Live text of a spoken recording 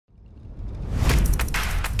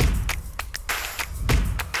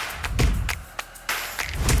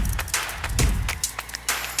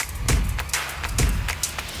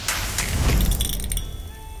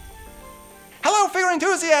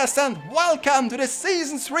yes, and welcome to the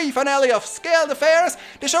Season 3 finale of Scaled Affairs,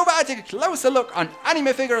 the show where I take a closer look on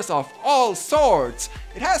anime figures of all sorts.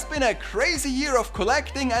 It has been a crazy year of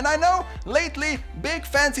collecting, and I know lately big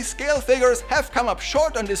fancy scale figures have come up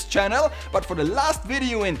short on this channel, but for the last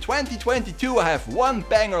video in 2022 I have one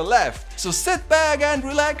banger left. So sit back and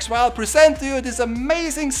relax while I present to you this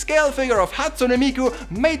amazing scale figure of Hatsune Miku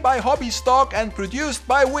made by Hobby Stock and produced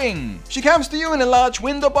by Wing. She comes to you in a large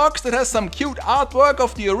window box that has some cute artwork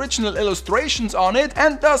of the original illustrations on it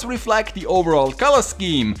and does reflect the overall color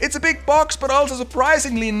scheme. It's a big box but also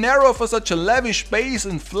surprisingly narrow for such a lavish base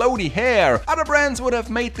and floaty hair. Other brands would have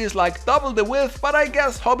made this like double the width, but I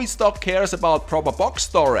guess Hobby Stock cares about proper box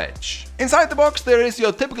storage. Inside the box there is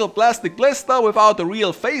your typical plastic blister without a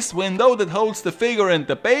real face window that holds the figure and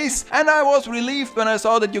the base, and I was relieved when I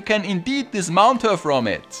saw that you can indeed dismount her from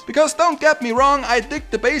it. Because don't get me wrong, I dig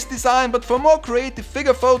the base design, but for more creative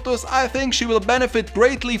figure photos I think she will benefit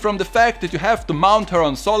greatly from the fact that you have to mount her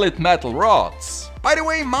on solid metal rods. By the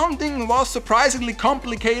way, mounting was surprisingly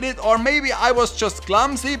complicated, or maybe I was just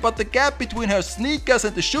clumsy, but the gap between her sneakers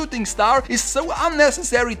and the shooting star is so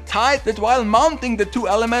unnecessarily tight that while mounting the two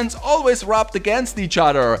elements always rubbed against each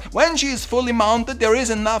other. When she is fully mounted there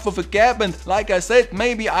is enough of a gap, and like I said,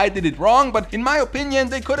 maybe I did it wrong, but in my opinion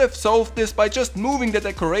they could have solved this by just moving the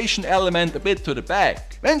decoration element a bit to the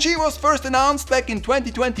back. When she was first announced back in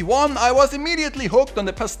 2021 I was immediately hooked on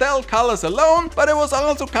the pastel colors alone, but I was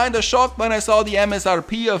also kinda shocked when I saw the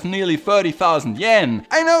MSRP of nearly 30,000 yen.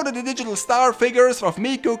 I know that the digital star figures of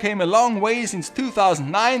Miku came a long way since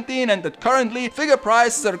 2019 and that currently figure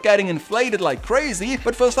prices are getting inflated like crazy,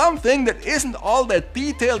 but for something that isn't all that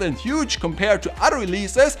detailed and huge compared to other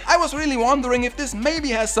releases, I was really wondering if this maybe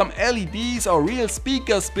has some LEDs or real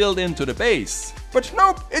speakers built into the base. But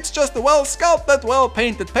nope, it's just a well-sculpted,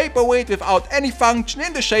 well-painted paperweight without any function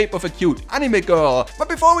in the shape of a cute anime girl. But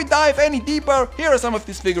before we dive any deeper, here are some of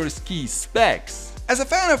this figure's key specs. As a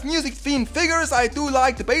fan of music-themed figures, I do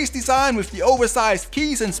like the base design with the oversized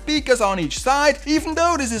keys and speakers on each side. Even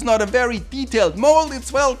though this is not a very detailed mold,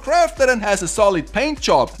 it's well crafted and has a solid paint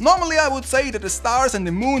job. Normally I would say that the stars and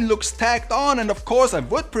the moon looks tacked on, and of course I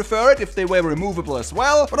would prefer it if they were removable as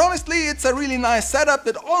well, but honestly it's a really nice setup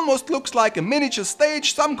that almost looks like a miniature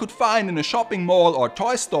stage some could find in a shopping mall or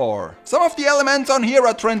toy store. Some of the elements on here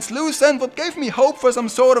are translucent, what gave me hope for some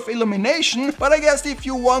sort of illumination, but I guess if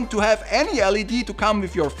you want to have any LED to come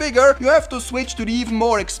with your figure, you have to switch to the even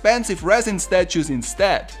more expensive resin statues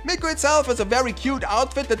instead. Miku itself has a very cute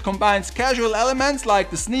outfit that combines casual elements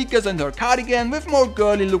like the sneakers and her cardigan with more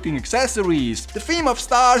girly looking accessories. The theme of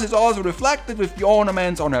stars is also reflected with the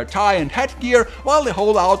ornaments on her tie and headgear, while the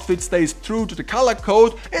whole outfit stays true to the color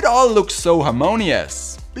code. It all looks so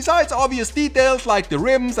harmonious. Besides obvious details like the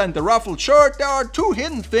ribbons and the ruffled shirt, there are two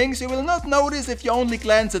hidden things you will not notice if you only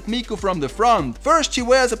glance at Miku from the front. First, she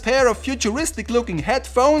wears a pair of futuristic looking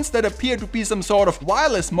headphones that appear to be some sort of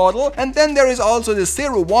wireless model, and then there is also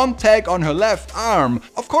the 01 tag on her left arm.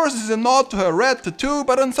 Of course this is a nod to her red tattoo,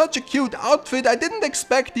 but on such a cute outfit I didn't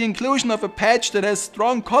expect the inclusion of a patch that has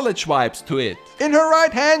strong college vibes to it. In her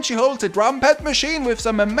right hand she holds a drum pad machine with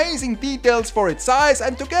some amazing details for its size,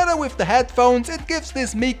 and together with the headphones it gives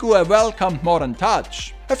this Miku a welcomed modern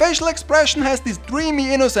touch. Her facial expression has this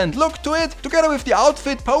dreamy, innocent look to it. Together with the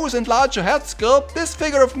outfit, pose and larger head sculpt, this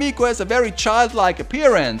figure of Miku has a very childlike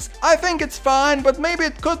appearance. I think it's fine, but maybe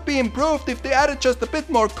it could be improved if they added just a bit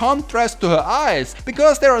more contrast to her eyes.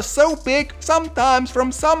 Because they are so big, sometimes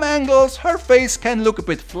from some angles her face can look a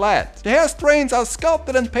bit flat. The hair strains are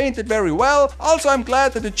sculpted and painted very well. Also I'm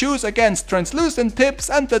glad that they choose against translucent tips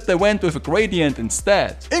and that they went with a gradient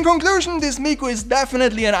instead. In conclusion, this Miku is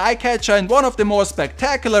definitely an eye-catcher and one of the more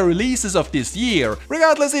spectacular releases of this year.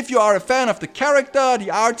 Regardless if you are a fan of the character,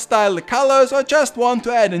 the art style, the colors, or just want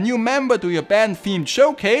to add a new member to your band themed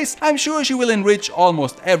showcase, I'm sure she will enrich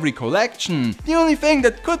almost every collection. The only thing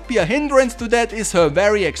that could be a hindrance to that is her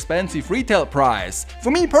very expensive retail price.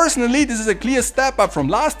 For me personally this is a clear step up from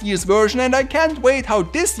last year's version, and I can't wait how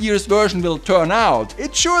this year's version will turn out.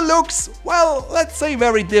 It sure looks, well, let's say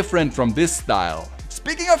very different from this style.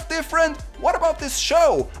 Speaking of different, what about this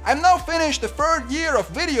show? I'm now finished the third year of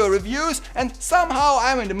video reviews and somehow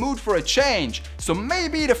I'm in the mood for a change. So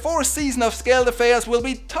maybe the fourth season of Scaled Affairs will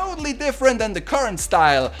be totally different than the current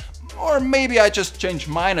style. Or maybe I just change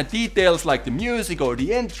minor details like the music or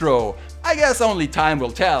the intro. I guess only time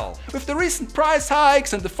will tell. With the recent price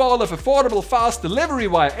hikes and the fall of affordable fast delivery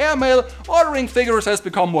via airmail, ordering figures has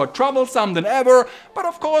become more troublesome than ever, but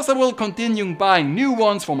of course I will continue buying new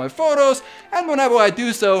ones for my photos, and whenever I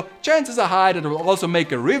do so, chances are high that I will also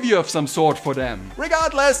make a review of some sort for them.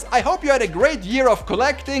 Regardless, I hope you had a great year of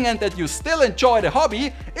collecting and that you still enjoy the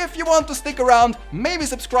hobby. If you want to stick around, maybe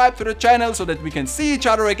subscribe to the channel so that we can see each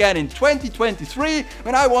other again in 2023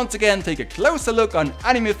 when I once again take a closer look on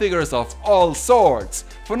anime figures of all sorts.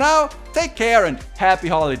 For now, take care and happy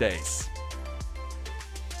holidays!